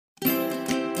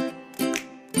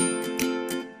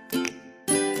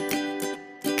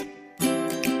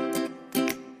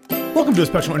Welcome to a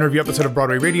special interview episode of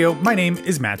Broadway Radio. My name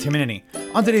is Matt Timonini.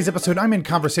 On today's episode, I'm in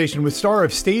conversation with star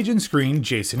of stage and screen,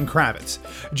 Jason Kravits.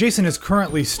 Jason is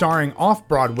currently starring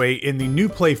off-Broadway in the new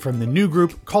play from the new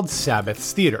group called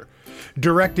Sabbath's Theater.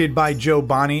 Directed by Joe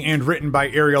Bonney and written by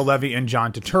Ariel Levy and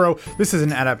John Turturro, this is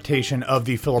an adaptation of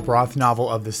the Philip Roth novel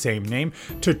of the same name.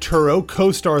 Turturro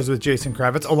co-stars with Jason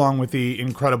Kravits along with the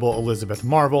incredible Elizabeth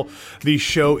Marvel. The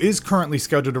show is currently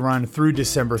scheduled to run through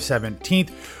December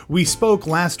 17th. We spoke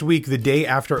last week, the day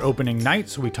after opening night,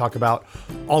 so we talk about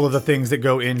all of the things that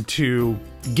go into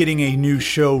getting a new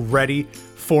show ready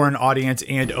for an audience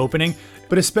and opening,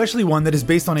 but especially one that is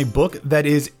based on a book that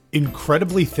is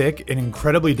incredibly thick and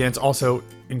incredibly dense, also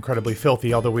incredibly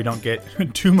filthy, although we don't get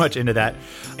too much into that,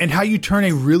 and how you turn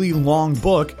a really long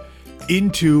book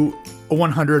into a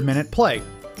 100-minute play.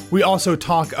 We also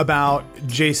talk about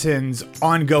Jason's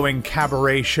ongoing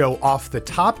cabaret show Off the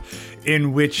Top,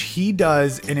 in which he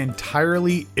does an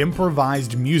entirely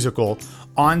improvised musical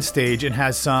on stage and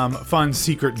has some fun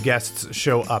secret guests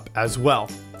show up as well.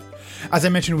 As I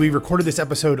mentioned, we recorded this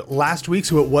episode last week,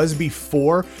 so it was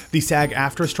before the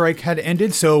SAG-AFTRA strike had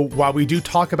ended. So while we do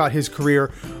talk about his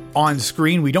career on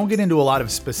screen, we don't get into a lot of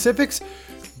specifics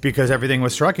because everything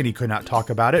was struck and he could not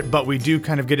talk about it. But we do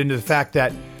kind of get into the fact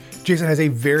that Jason has a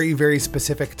very, very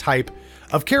specific type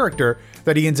of character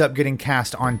that he ends up getting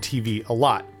cast on TV a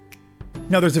lot.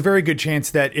 Now, there's a very good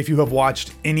chance that if you have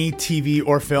watched any TV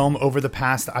or film over the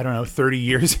past, 30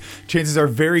 years, chances are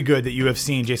very good that you have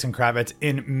seen Jason Kravits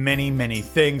in many, many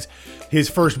things. His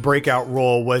first breakout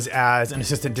role was as an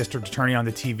assistant district attorney on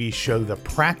the TV show The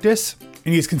Practice,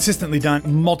 and he's consistently done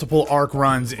multiple arc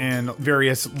runs in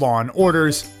various Law and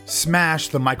Orders, Smash,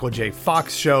 The Michael J.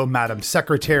 Fox Show, Madam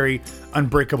Secretary,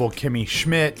 Unbreakable Kimmy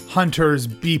Schmidt, Hunters,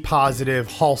 Be Positive,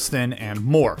 Halston, and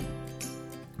more.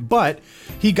 But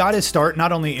he got his start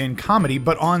not only in comedy,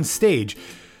 but on stage.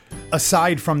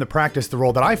 Aside from The Practice, the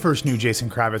role that I first knew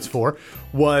Jason Kravits for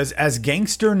was as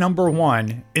gangster number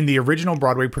one in the original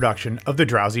Broadway production of The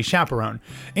Drowsy Chaperone.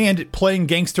 And playing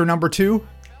gangster number two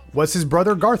was his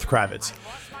brother Garth Kravitz.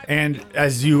 And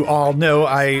as you all know,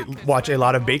 I watch a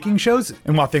lot of baking shows,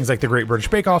 and while things like the Great British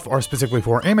Bake Off are specifically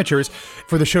for amateurs,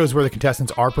 for the shows where the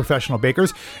contestants are professional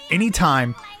bakers,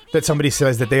 anytime that somebody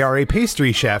says that they are a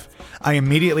pastry chef, I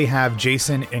immediately have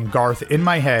Jason and Garth in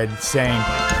my head saying,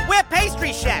 "We're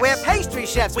pastry chefs! We're pastry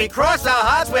chefs! We cross our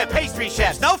hearts, we're pastry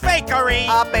chefs! No fakery!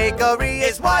 Our bakery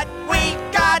is what we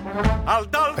got!"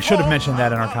 I should have mentioned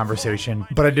that in our conversation,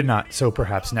 but I did not, so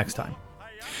perhaps next time.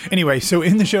 Anyway, so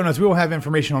in the show notes, we will have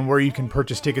information on where you can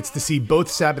purchase tickets to see both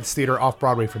Sabbath's Theater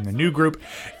off-Broadway from the new group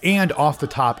and Off the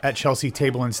Top at Chelsea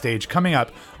Table and Stage coming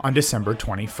up on December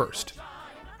 21st.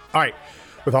 All right,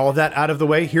 with all of that out of the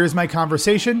way, here's my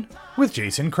conversation with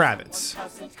Jason Kravits.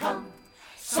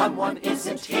 Someone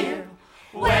isn't here.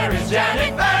 Where is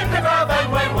Janet Vandergraaf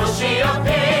and when will she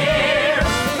appear?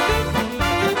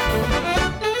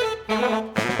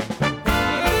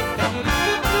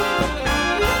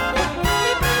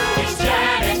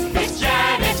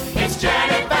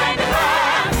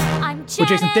 Well,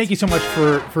 Jason, thank you so much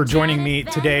for joining me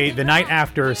today, the night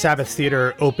after Sabbath's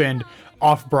Theater opened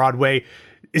off-Broadway.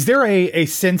 Is there a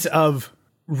sense of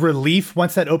relief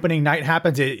once that opening night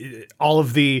happens? All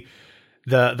of the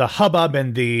hubbub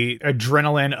and the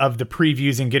adrenaline of the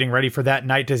previews and getting ready for that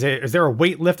night, is there a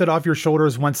weight lifted off your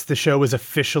shoulders once the show is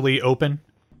officially open?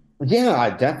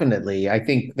 Yeah, definitely. I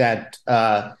think that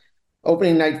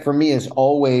opening night for me is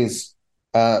always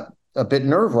a bit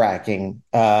nerve-wracking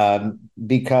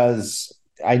because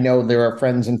I know there are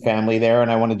friends and family there,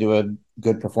 and I want to do a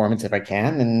good performance if I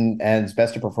can, and as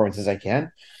best a performance as I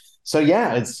can. So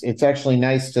yeah, it's actually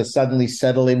nice to suddenly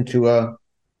settle into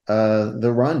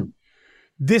the run.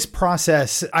 This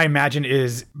process, I imagine,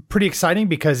 is pretty exciting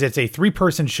because it's a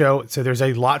 3-person show, so there's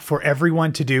a lot for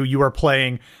everyone to do. You are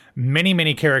playing many,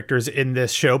 many characters in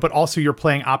this show, but also you're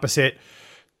playing opposite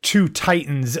two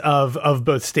titans of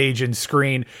both stage and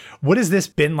screen. What has this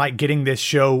been like getting this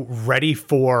show ready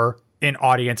for an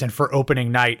audience and for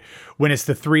opening night when it's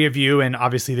the three of you and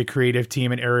obviously the creative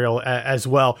team and Ariel as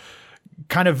well,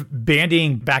 kind of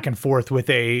bandying back and forth with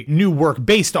a new work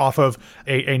based off of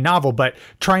a novel, but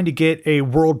trying to get a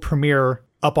world premiere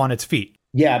up on its feet?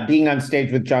 Yeah, being on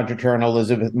stage with John Turturro and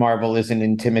Elizabeth Marvel isn't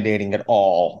intimidating at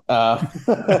all.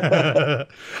 I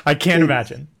can't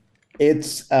imagine.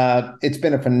 It's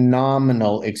been a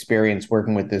phenomenal experience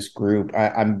working with this group.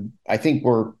 I think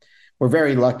we're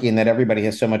very lucky in that everybody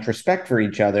has so much respect for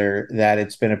each other that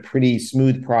it's been a pretty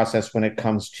smooth process when it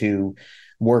comes to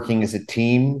working as a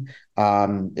team,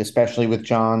 especially with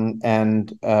John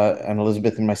and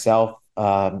Elizabeth and myself.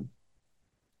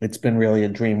 It's been really a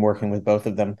dream working with both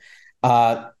of them.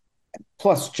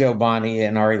 plus Joe Bonney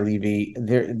and Ari Levy,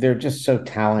 they're just so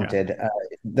talented.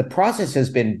 The process has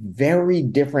been very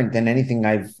different than anything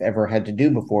I've ever had to do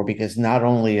before because not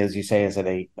only, as you say, is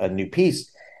it a new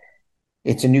piece,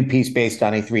 it's a new piece based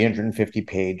on a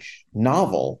 350-page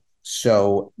novel.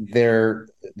 So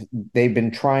they've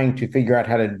been trying to figure out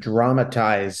how to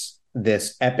dramatize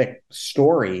this epic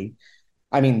story.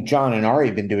 I mean, John and Ari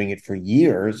have been doing it for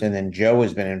years, and then Joe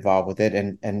has been involved with it,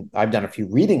 and I've done a few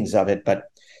readings of it, but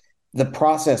the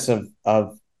process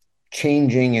of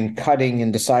changing and cutting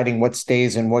and deciding what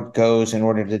stays and what goes in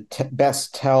order to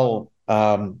best tell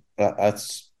a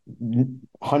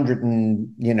 100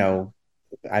 and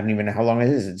I don't even know how long it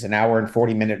is. It's an hour and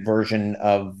 40-minute version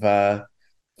of a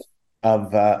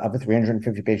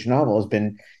 350-page novel.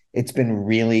 It's been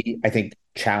really, I think,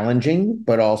 challenging,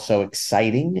 but also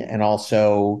exciting, and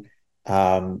also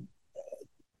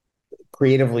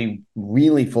creatively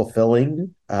really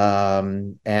fulfilling,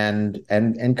 and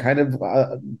kind of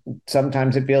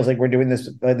sometimes it feels like we're doing this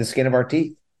by the skin of our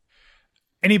teeth.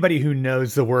 Anybody who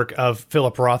knows the work of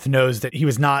Philip Roth knows that he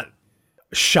was not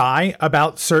shy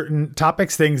about certain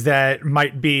topics, things that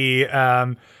might be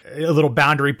a little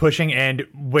boundary pushing. And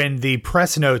when the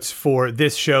press notes for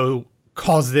this show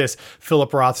calls this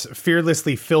Philip Roth's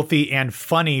fearlessly filthy and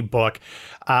funny book,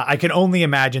 I can only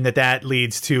imagine that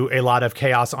leads to a lot of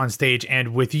chaos on stage.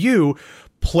 And with you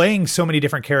playing so many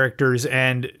different characters,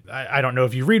 and I don't know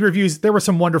if you read reviews, there were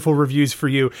some wonderful reviews for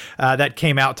you that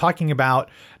came out talking about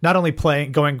not only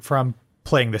going from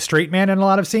playing the straight man in a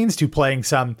lot of scenes to playing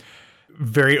some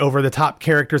very over the top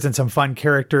characters and some fun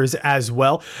characters as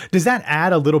well. Does that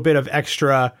add a little bit of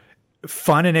extra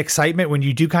fun and excitement when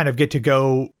you do kind of get to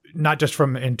go, not just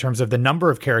from in terms of the number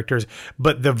of characters,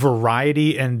 but the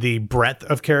variety and the breadth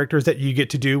of characters that you get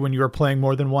to do when you are playing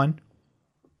more than one?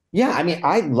 Yeah, I mean,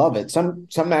 I love it. Some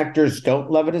actors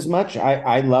don't love it as much.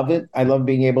 I love it. I love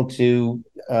being able to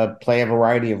play a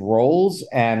variety of roles,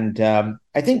 and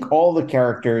I think all the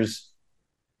characters,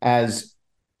 as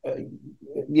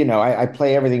I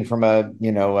play everything from a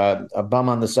bum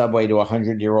on the subway to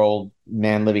 100-year-old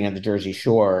man living on the Jersey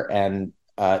Shore, and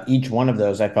each one of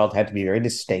those I felt had to be very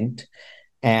distinct,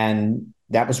 and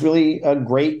that was really a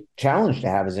great challenge to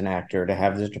have as an actor, to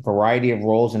have this variety of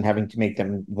roles and having to make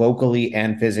them vocally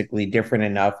and physically different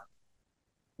enough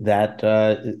that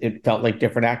it felt like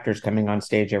different actors coming on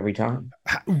stage every time.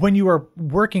 When you are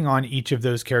working on each of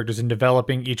those characters and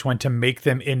developing each one to make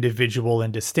them individual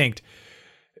and distinct,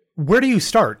 where do you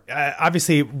start?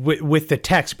 Obviously with the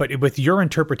text, but with your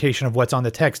interpretation of what's on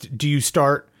the text, do you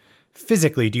start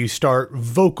physically? Do you start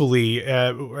vocally?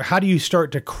 How do you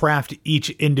start to craft each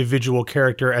individual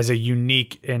character as a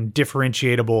unique and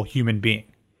differentiable human being?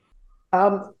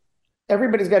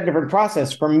 Everybody's got a different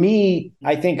process. For me,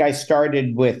 I think I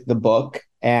started with the book,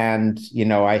 and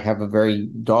I have a very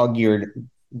dog-eared,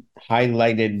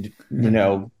 highlighted,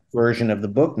 version of the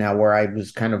book now, where I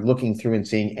was kind of looking through and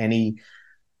seeing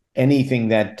anything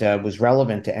that was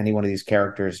relevant to any one of these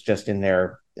characters, just in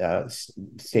their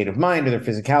state of mind or their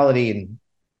physicality. And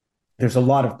there's a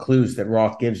lot of clues that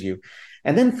Roth gives you.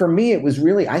 And then for me, it was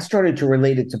really, I started to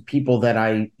relate it to people that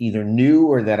I either knew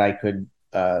or that I could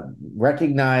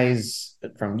recognize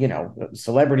from,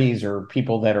 celebrities or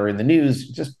people that are in the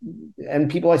news,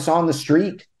 and people I saw on the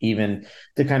street, even,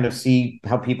 to kind of see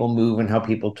how people move and how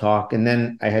people talk. And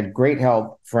then I had great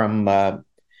help from not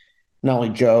only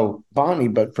Joe Bonney,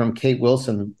 but from Kate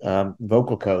Wilson,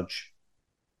 vocal coach,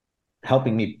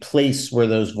 helping me place where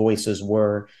those voices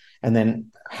were and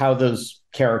then how those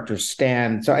characters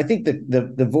stand. So I think that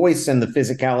the voice and the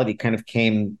physicality kind of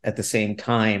came at the same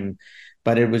time,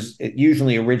 but it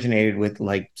usually originated with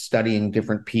like studying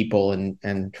different people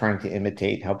and trying to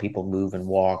imitate how people move and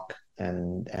walk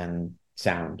and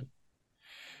sound.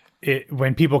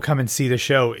 When people come and see the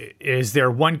show, is there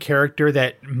one character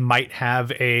that might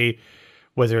have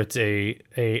whether it's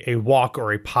a walk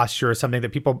or a posture or something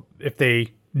that people, if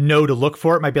they know to look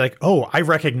for, it might be like, oh, I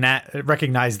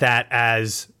recognize that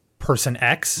as person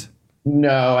X?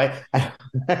 No, I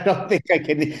don't think I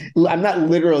can. I'm not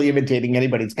literally imitating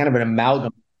anybody. It's kind of an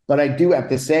amalgam. But I do have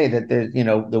to say that there's,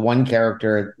 the one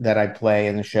character that I play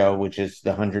in the show, which is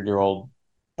the 100-year-old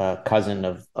cousin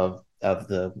of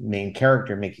the main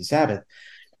character, Mickey Sabbath.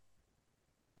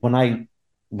 When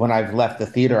I've left the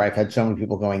theater, I've had so many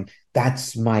people going,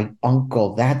 "That's my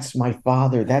uncle, that's my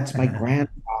father, that's my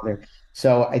grandfather."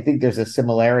 So I think there's a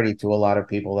similarity to a lot of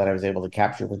people that I was able to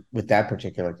capture with that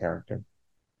particular character.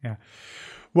 Yeah.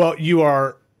 Well, you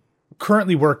are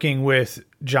currently working with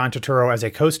John Turturro as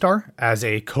a co-star, as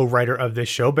a co-writer of this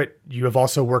show, but you have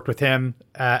also worked with him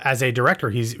as a director.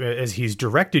 He's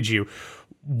directed you.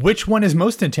 Which one is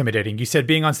most intimidating? You said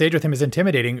being on stage with him is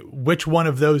intimidating. Which one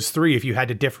of those three, if you had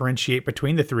to differentiate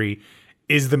between the three,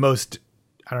 is the most,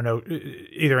 I don't know,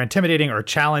 either intimidating or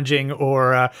challenging,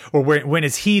 or when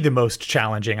is he the most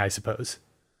challenging, I suppose?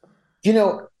 You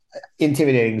know,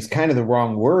 intimidating is kind of the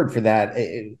wrong word for that,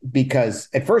 because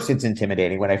at first it's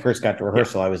intimidating. When I first got to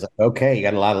rehearsal, I was like, okay, you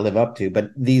got a lot to live up to. But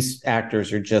these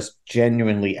actors are just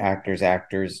genuinely actors,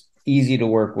 easy to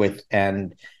work with,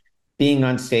 and being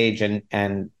on stage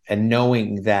and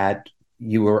knowing that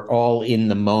you were all in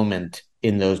the moment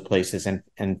in those places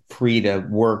and free to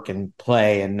work and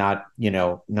play and not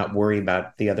worry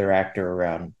about the other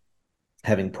actor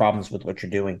having problems with what you're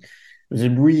doing. It was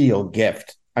a real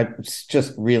gift. I was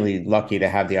just really lucky to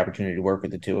have the opportunity to work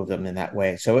with the two of them in that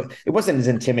way. So it wasn't as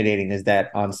intimidating as that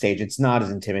on stage. It's not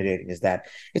as intimidating as that.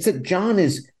 It's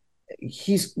that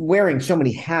he's wearing so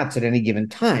many hats at any given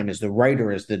time, as the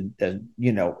writer, as in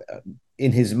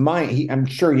his mind. I'm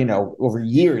sure, over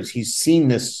years, he's seen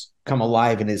this come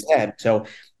alive in his head. So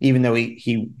even though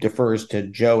he defers to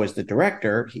Joe as the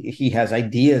director, he has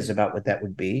ideas about what that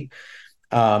would be.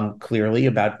 Clearly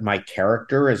about my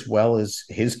character as well as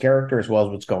his character, as well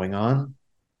as what's going on.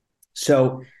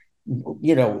 So,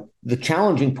 the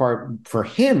challenging part for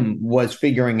him was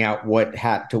figuring out what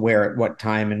hat to wear at what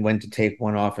time and when to take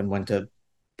one off and when to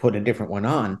put a different one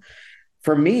on.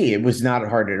 For me, it was not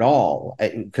hard at all,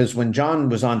 because when John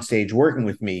was on stage working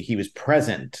with me, he was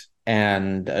present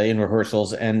and in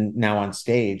rehearsals and now on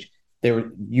stage.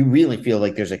 You really feel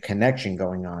like there's a connection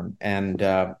going on. And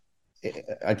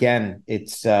again,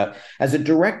 it's as a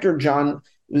director, John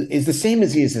is the same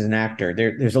as he is as an actor.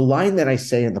 There's a line that I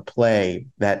say in the play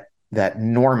that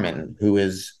Norman, who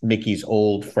is Mickey's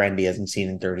old friend he hasn't seen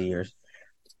in 30 years,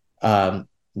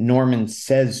 Norman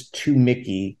says to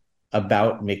Mickey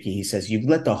about Mickey, he says, "You've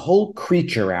let the whole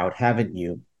creature out, haven't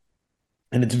you?"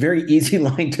 And it's a very easy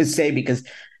line to say, because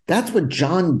that's what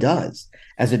John does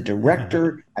as a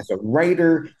director, as a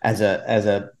writer, as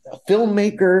a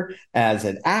filmmaker, as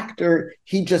an actor.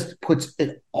 He just puts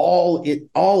it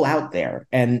all out there,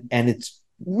 and it's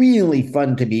really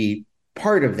fun to be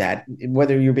part of that,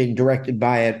 whether you're being directed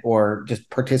by it or just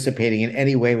participating in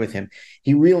any way with him.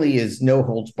 He really is no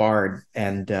holds barred,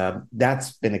 and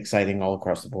that's been exciting all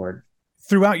across the board.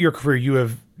 Throughout your career, you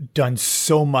have done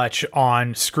so much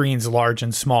on screens large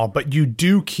and small, but you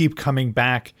do keep coming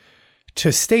back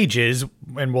to stages,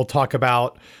 and we'll talk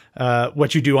about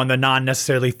what you do on the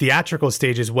non-necessarily theatrical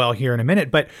stage as well here in a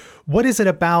minute. But what is it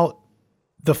about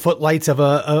the footlights of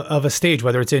a stage,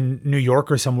 whether it's in New York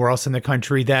or somewhere else in the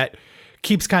country, that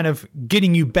keeps kind of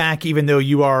getting you back, even though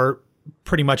you are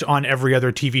pretty much on every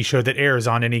other TV show that airs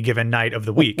on any given night of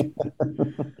the week?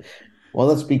 Well,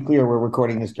 let's be clear. We're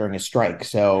recording this during a strike,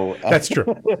 so that's true.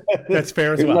 That's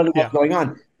fair as well. There's nothing else going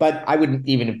on, but I wouldn't,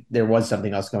 even if there was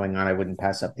something else going on, I wouldn't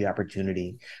pass up the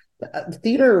opportunity.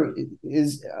 Theater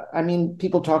is,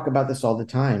 people talk about this all the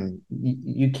time.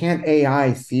 You can't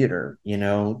AI theater.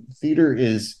 Theater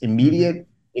is immediate.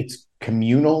 Mm-hmm. It's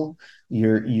communal.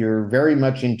 You're very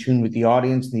much in tune with the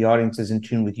audience. The audience is in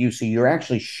tune with you. So you're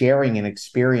actually sharing an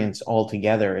experience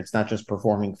altogether. It's not just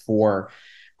performing for.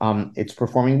 It's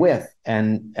performing with,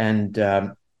 and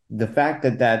the fact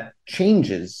that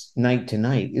changes night to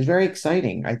night is very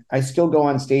exciting. I still go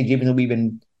on stage, even though we've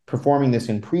been performing this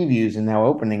in previews and now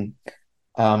opening.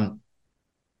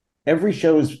 Every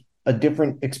show is a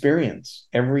different experience.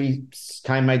 Every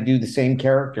time I do the same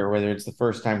character, whether it's the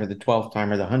first time or the 12th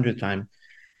time or the 100th time,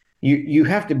 you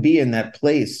have to be in that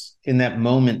place, in that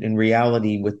moment, in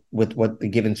reality, with what the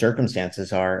given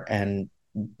circumstances are, and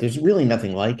there's really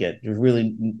nothing like it. There's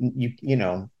really,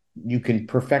 you can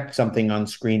perfect something on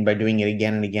screen by doing it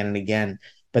again and again and again,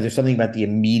 but there's something about the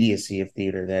immediacy of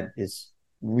theater that is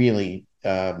really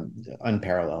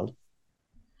unparalleled.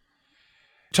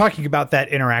 Talking about that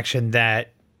interaction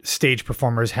that stage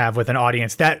performers have with an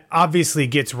audience, that obviously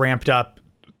gets ramped up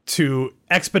to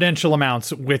exponential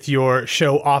amounts with your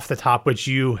show Off the Top, which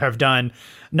you have done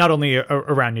not only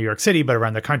around New York City, but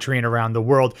around the country and around the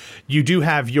world. You do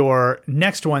have your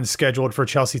next one scheduled for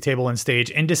Chelsea Table and Stage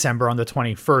in December on the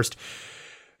 21st.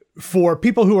 For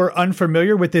people who are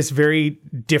unfamiliar with this very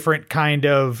different kind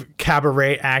of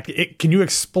cabaret act, can you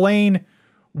explain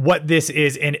what this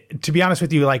is? And to be honest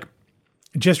with you,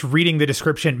 just reading the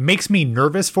description makes me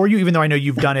nervous for you, even though I know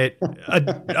you've done it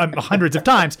hundreds of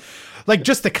times.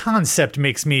 Just the concept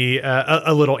makes me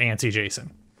a little antsy,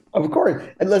 Jason. Of course.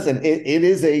 And listen, it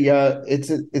is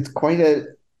it's quite a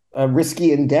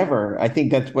risky endeavor. I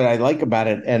think that's what I like about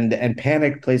it. And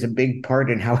panic plays a big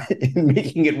part in in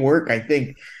making it work, I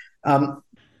think.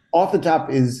 Off the Top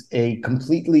is a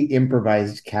completely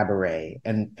improvised cabaret.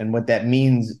 And what that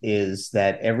means is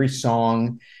that every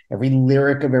song, every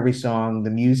lyric of every song, the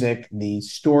music, the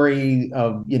story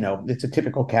of, it's a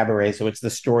typical cabaret. So it's the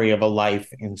story of a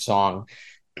life in song.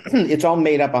 It's all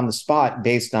made up on the spot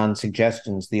based on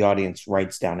suggestions the audience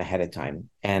writes down ahead of time.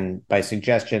 And by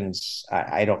suggestions,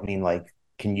 I don't mean like,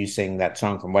 can you sing that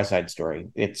song from West Side Story?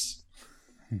 It's,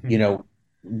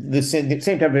 the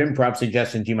same type of improv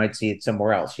suggestions you might see it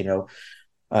somewhere else,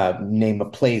 name a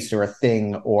place or a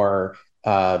thing, or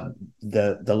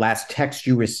the last text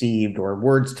you received, or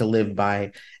words to live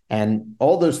by. And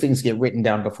all those things get written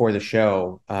down before the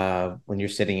show when you're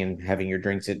sitting and having your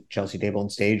drinks at Chelsea Table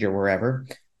and Stage or wherever.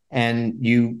 And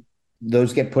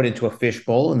those get put into a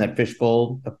fishbowl, and that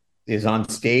fishbowl is on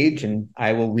stage, and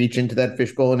I will reach into that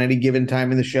fishbowl at any given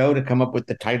time in the show to come up with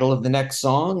the title of the next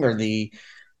song, or the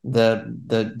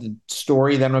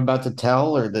story that I'm about to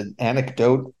tell, or the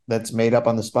anecdote that's made up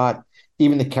on the spot.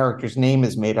 Even the character's name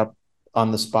is made up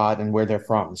on the spot and where they're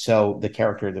from. So the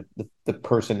character, the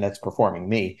person that's performing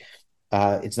me,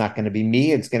 it's not going to be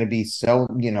me. It's going to be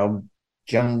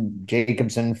John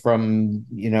Jacobson from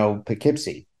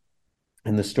Poughkeepsie,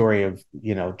 and the story of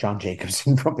John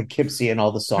Jacobson from Poughkeepsie and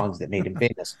all the songs that made him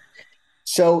famous.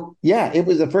 So yeah, it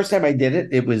was the first time I did it.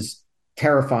 It was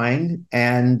terrifying,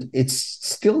 and it's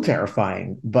still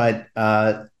terrifying, but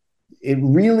it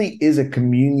really is a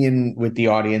communion with the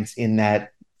audience in that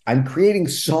I'm creating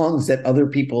songs that other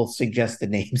people suggest the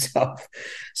names of.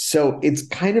 So it's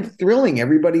kind of thrilling.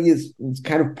 Everybody is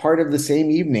kind of part of the same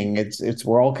evening.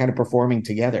 We're all kind of performing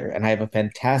together, and I have a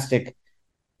fantastic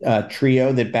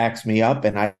trio that backs me up,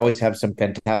 and I always have some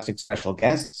fantastic special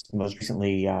guests. Most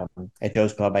recently at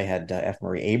Joe's Club, I had F.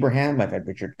 Murray Abraham. I've had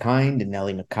Richard Kind and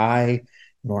Nellie McKay,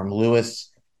 Norm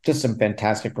Lewis, just some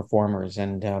fantastic performers,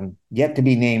 and yet to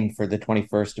be named for the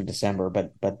 21st of December,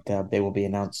 but they will be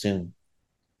announced soon.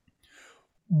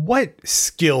 What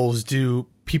skills do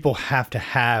people have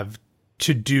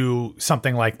to do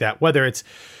something like that, whether it's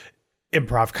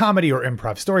improv comedy or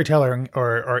improv storytelling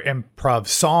or improv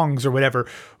songs or whatever?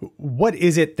 What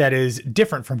is it that is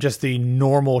different from just the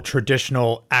normal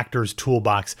traditional actor's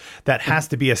toolbox that has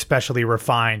to be especially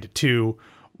refined to,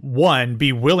 one,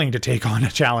 be willing to take on a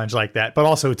challenge like that, but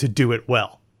also to do it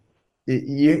well?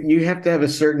 You have to have a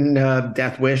certain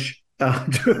death wish, but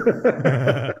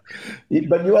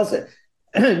you also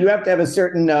you have to have a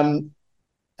certain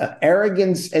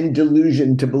arrogance and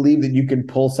delusion to believe that you can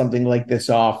pull something like this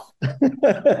off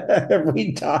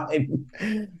every time.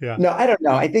 Yeah. No, I don't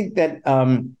know. I think that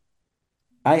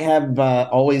I have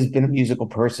always been a musical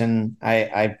person.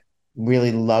 I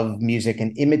really love music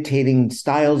and imitating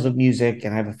styles of music,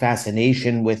 and I have a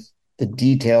fascination with the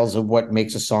details of what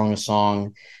makes a song a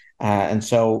song. And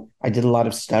so I did a lot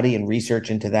of study and research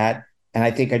into that. And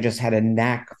I think I just had a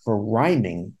knack for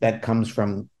rhyming that comes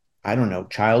from, I don't know,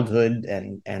 childhood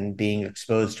and being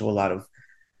exposed to a lot of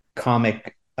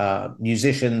comic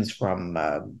musicians, from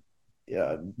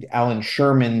Alan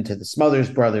Sherman to the Smothers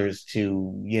Brothers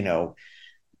to,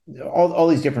 all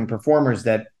these different performers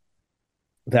that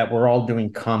were all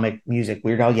doing comic music,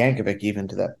 Weird Al Yankovic even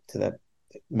to that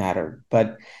matter.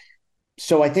 But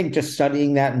so I think just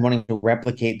studying that and wanting to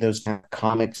replicate those kind of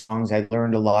comic songs, I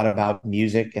learned a lot about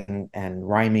music and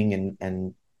rhyming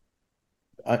and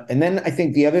then I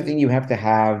think the other thing you have to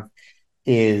have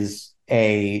is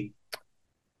I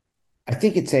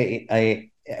think it's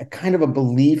a kind of a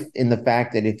belief in the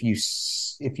fact that if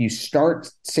you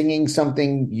start singing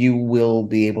something, you will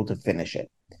be able to finish it.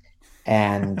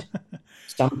 And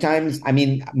sometimes, I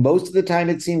mean, most of the time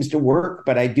it seems to work,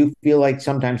 but I do feel like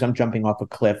sometimes I'm jumping off a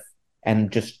cliff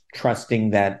and just trusting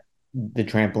that the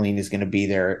trampoline is going to be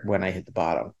there when I hit the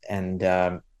bottom. And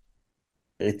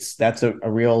that's a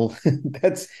real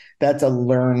that's a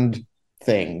learned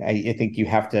thing. I think you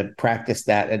have to practice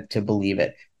that to believe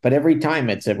it. But every time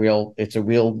it's a real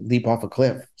leap off a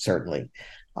cliff, certainly.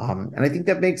 And I think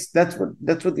that's what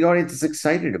the audience is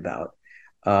excited about.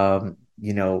 When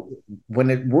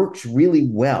it works really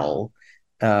well,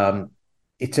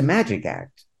 it's a magic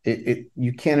act.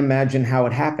 You can't imagine how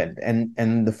it happened.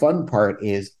 And the fun part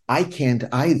is I can't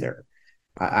either.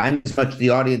 I'm as much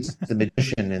the audience as the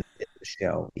magician in the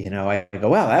show. I go,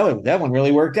 wow, that one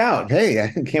really worked out. Hey, I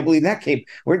can't believe that came.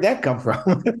 Where'd that come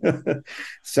from?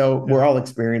 So we're all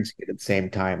experiencing it at the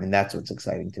same time, and that's what's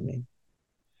exciting to me.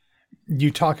 You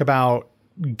talk about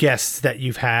guests that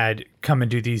you've had come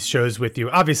and do these shows with you.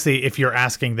 Obviously, if you're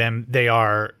asking them, they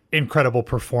are incredible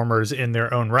performers in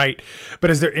their own right. But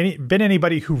has there been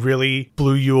anybody who really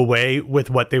blew you away with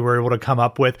what they were able to come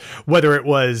up with? Whether it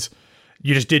was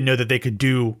you just didn't know that they could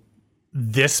do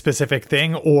this specific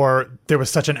thing, or there was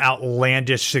such an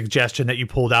outlandish suggestion that you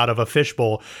pulled out of a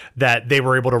fishbowl that they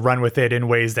were able to run with it in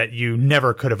ways that you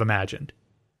never could have imagined?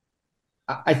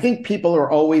 I think people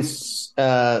are always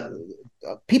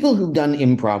people who've done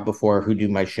improv before who do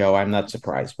my show. I'm not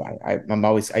surprised by. I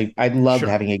love Sure.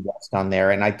 having a guest on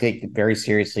there, and I take it very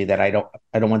seriously that I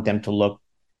don't want them to look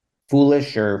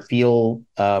foolish or feel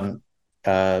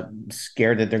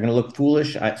scared that they're going to look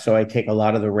foolish. So I take a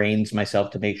lot of the reins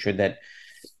myself to make sure that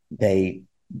they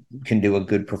can do a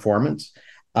good performance.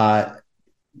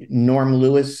 Norm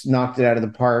Lewis knocked it out of the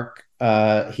park.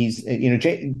 He's,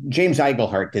 James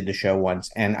Eigelhart did the show once,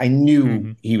 and I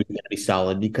knew he was going to be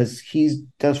solid because he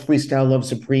does Freestyle Love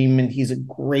Supreme, and he's a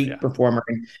great performer.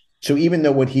 And so even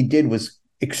though what he did was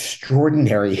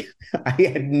extraordinary, I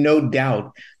had no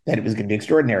doubt that it was going to be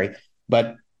extraordinary.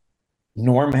 But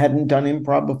Norm hadn't done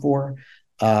improv before.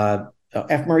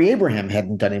 F. Murray Abraham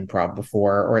hadn't done improv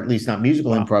before, or at least not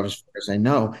musical improv as far as I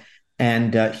know.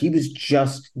 And he was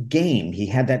just game. He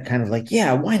had that kind of like,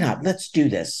 yeah, why not? Let's do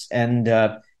this. And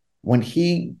when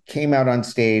he came out on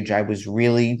stage, I was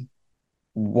really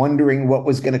wondering what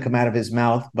was going to come out of his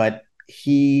mouth, but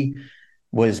he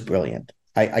was brilliant.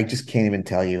 I just can't even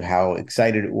tell you how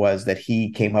excited it was that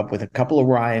he came up with a couple of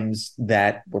rhymes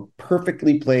that were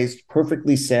perfectly placed,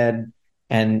 perfectly said,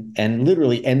 and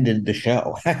literally ended the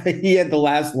show. He had the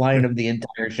last line of the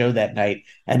entire show that night,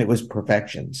 and it was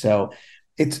perfection. So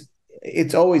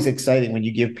it's always exciting when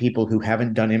you give people who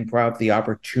haven't done improv the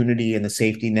opportunity and the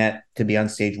safety net to be on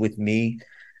stage with me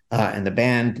and the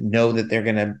band, know that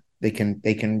they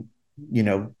can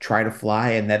try to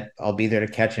fly, and that I'll be there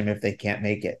to catch them if they can't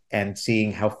make it, and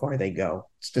seeing how far they go.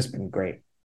 It's just been great.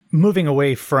 Moving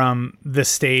away from the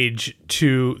stage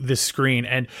to the screen,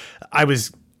 and I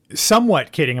was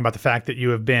somewhat kidding about the fact that you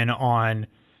have been on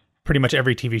pretty much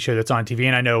every TV show that's on TV.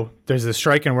 And I know there's a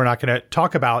strike and we're not going to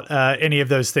talk about any of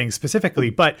those things specifically,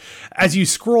 but as you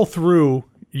scroll through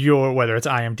whether it's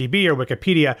IMDb or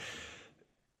Wikipedia,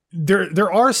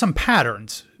 there are some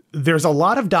patterns. There's a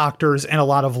lot of doctors and a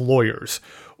lot of lawyers.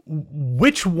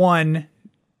 Which one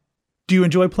do you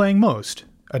enjoy playing most?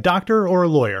 A doctor or a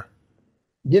lawyer?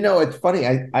 It's funny.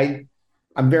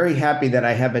 I'm very happy that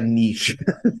I have a niche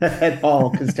at all,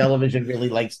 because television really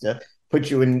likes to put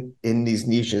you in these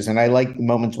niches. And I like the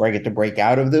moments where I get to break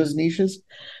out of those niches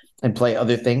and play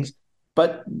other things.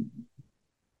 But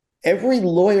every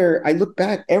lawyer, I look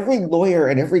back, every lawyer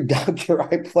and every doctor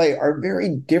I play are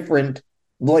very different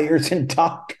lawyers and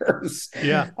doctors.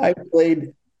 Yeah. I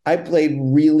played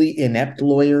really inept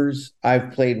lawyers.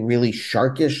 I've played really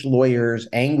sharkish lawyers,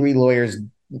 angry lawyers,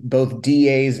 both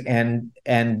DAs and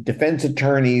defense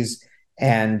attorneys.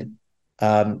 And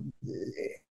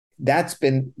that's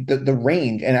been the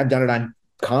range. And I've done it on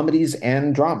comedies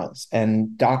and dramas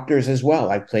and doctors as well.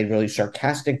 I played really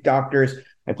sarcastic doctors.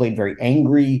 I played very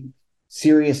angry,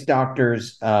 serious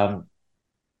doctors. And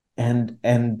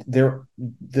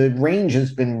the range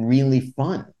has been really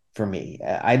fun for me.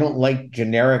 I don't like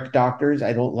generic doctors.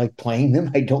 I don't like playing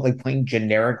them. I don't like playing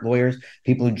generic lawyers.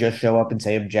 People who just show up and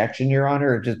say, "Objection, Your Honor,"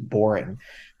 are just boring.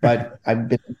 But I've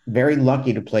been very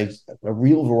lucky to play a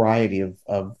real variety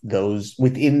of those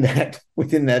within that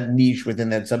niche, within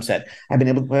that subset. I've been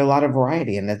able to play a lot of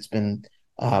variety, and that's been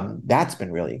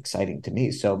really exciting to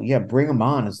me. So yeah, bring them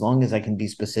on. As long as I can be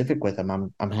specific with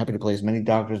them, I'm happy to play as many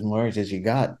doctors and lawyers as you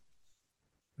got.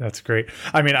 That's great.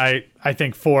 I mean, I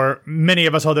think for many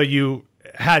of us, although you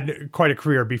had quite a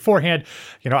career beforehand,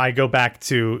 I go back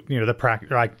to, the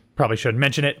practice. I probably shouldn't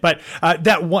mention it, but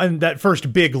that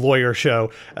first big lawyer show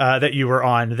that you were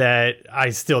on, that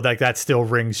that still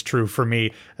rings true for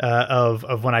me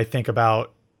of when I think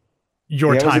about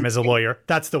your time as a lawyer.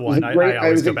 That's the one I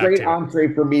always go back to. It was a great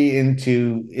entree for me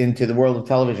into the world of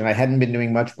television. I hadn't been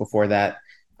doing much before that.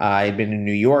 I'd been in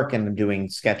New York and doing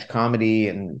sketch comedy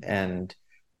and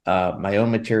my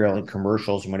own material and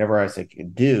commercials and whatever else I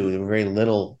could do. There were very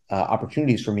little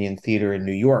opportunities for me in theater in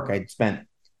New York. I'd spent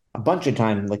a bunch of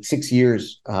time, like 6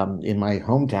 years in my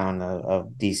hometown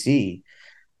of DC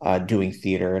doing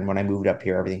theater. And when I moved up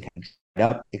here, everything kind of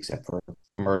dried up except for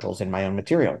commercials and my own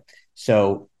material.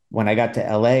 So when I got to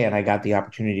LA and I got the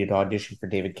opportunity to audition for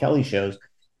David Kelly shows,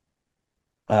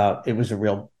 it was a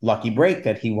real lucky break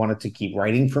that he wanted to keep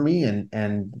writing for me.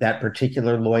 And that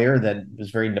particular lawyer that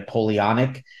was very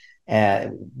Napoleonic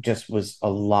just was a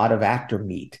lot of actor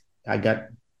meat. I got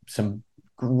some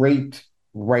great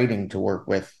writing to work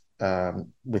with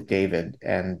David.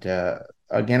 And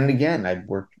again and again, I've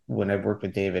worked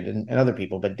with David and other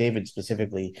people, but David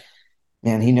specifically,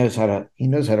 man, he knows how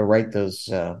to write those.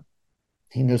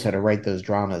 He knows how to write those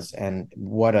dramas, and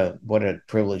what a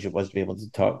privilege it was to be able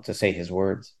to say his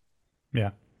words.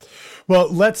 Yeah.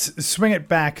 Well, let's swing it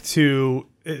back to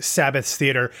Sabbath's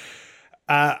theater.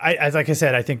 Like I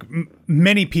said, I think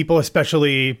many people,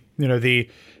 especially the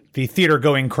theater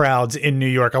going crowds in New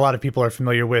York, a lot of people are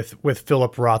familiar with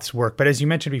Philip Roth's work. But as you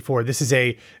mentioned before, this is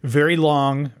a very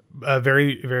long,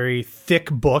 very, very thick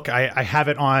book. I have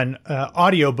it on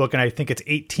audiobook, and I think it's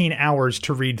 18 hours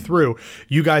to read through.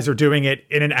 You guys are doing it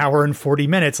in an hour and 40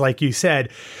 minutes, like you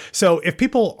said. So if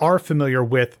people are familiar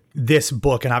with this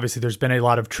book, and obviously there's been a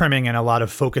lot of trimming and a lot of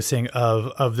focusing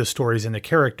of the stories and the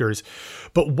characters,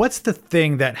 but what's the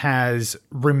thing that has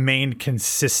remained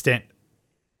consistent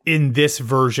in this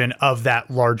version of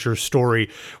that larger story,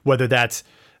 whether that's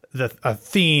a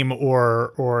theme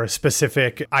or a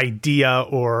specific idea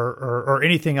or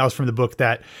anything else from the book,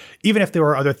 that even if there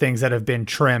are other things that have been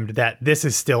trimmed, that this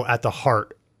is still at the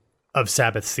heart of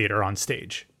Sabbath's theater on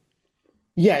stage?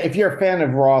 Yeah, if you're a fan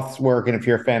of Roth's work and if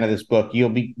you're a fan of this book, you'll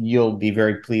be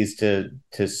very pleased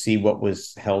to see what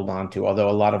was held onto, although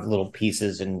a lot of little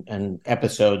pieces and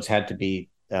episodes had to be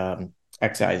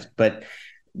excised. But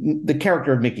the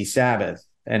character of Mickey Sabbath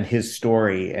and his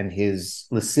story and his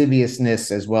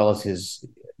lasciviousness, as well as his,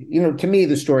 to me,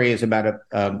 the story is about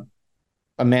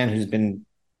a man who's been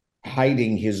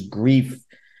hiding his grief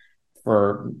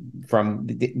from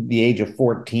the age of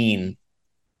 14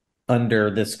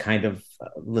 under this kind of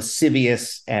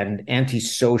lascivious and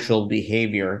antisocial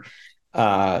behavior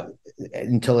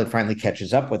until it finally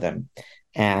catches up with him,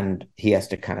 and he has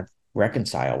to kind of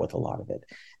reconcile with a lot of it.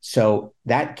 So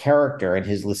that character and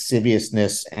his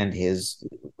lasciviousness and his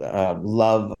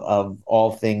love of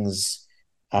all things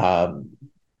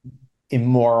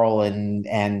immoral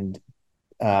and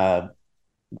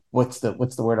what's the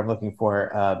word I'm looking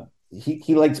for?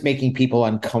 He likes making people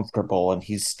uncomfortable, and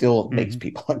he still makes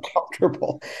people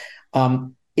uncomfortable.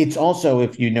 It's also,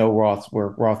 if you know Roth's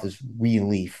work, Roth is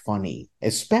really funny,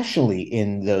 especially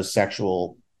in those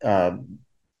sexual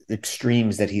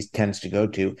extremes that he tends to go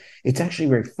to. It's actually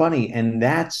very funny, and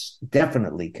that's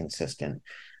definitely consistent.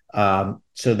 So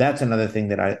that's another thing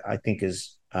that I think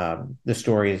is the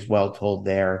story is well told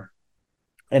there.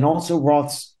 And also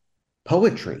Roth's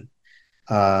poetry.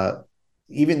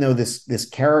 Even though this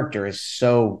character is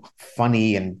so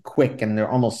funny and quick, and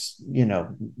they're almost,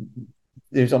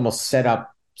 there's almost set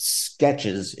up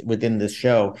sketches within this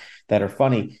show that are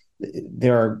funny,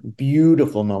 there are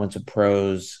beautiful moments of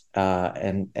prose,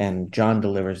 and John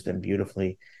delivers them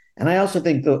beautifully. And I also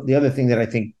think the other thing that I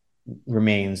think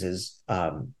remains is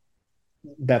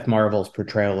Beth Marvel's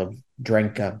portrayal of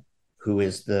Drenka, who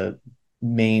is the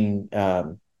main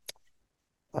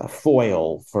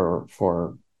foil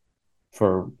for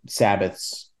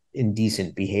Sabbath's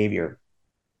indecent behavior.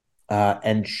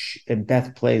 And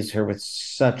Beth plays her with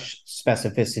such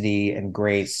specificity and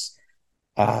grace,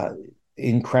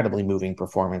 incredibly moving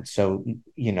performance. So,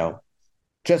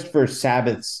 just for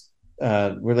Sabbath's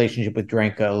relationship with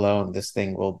Drenka alone, this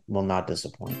thing will not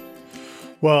disappoint.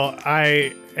 Well,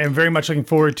 I am very much looking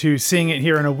forward to seeing it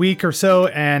here in a week or so,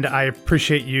 and I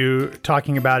appreciate you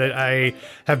talking about it. I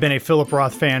have been a Philip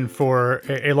Roth fan for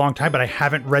a long time, but I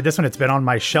haven't read this one. It's been on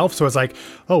my shelf, so I was like,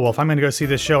 oh, well, if I'm going to go see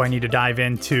this show, I need to dive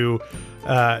into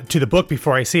to the book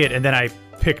before I see it. And then I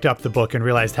picked up the book and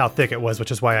realized how thick it was,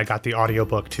 which is why I got the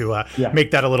audiobook to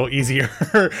make that a little easier.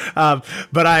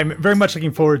 But I'm very much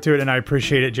looking forward to it, and I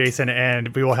appreciate it, Jason. And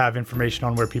we will have information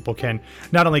on where people can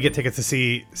not only get tickets to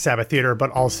see Sabbath Theater, but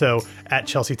also at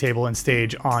Chelsea Table and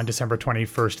Stage on December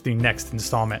 21st, the next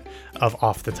installment of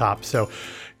Off the Top. So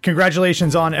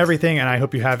congratulations on everything, and I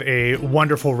hope you have a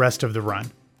wonderful rest of the run.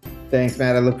 Thanks,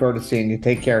 Matt. I look forward to seeing you.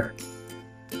 Take care.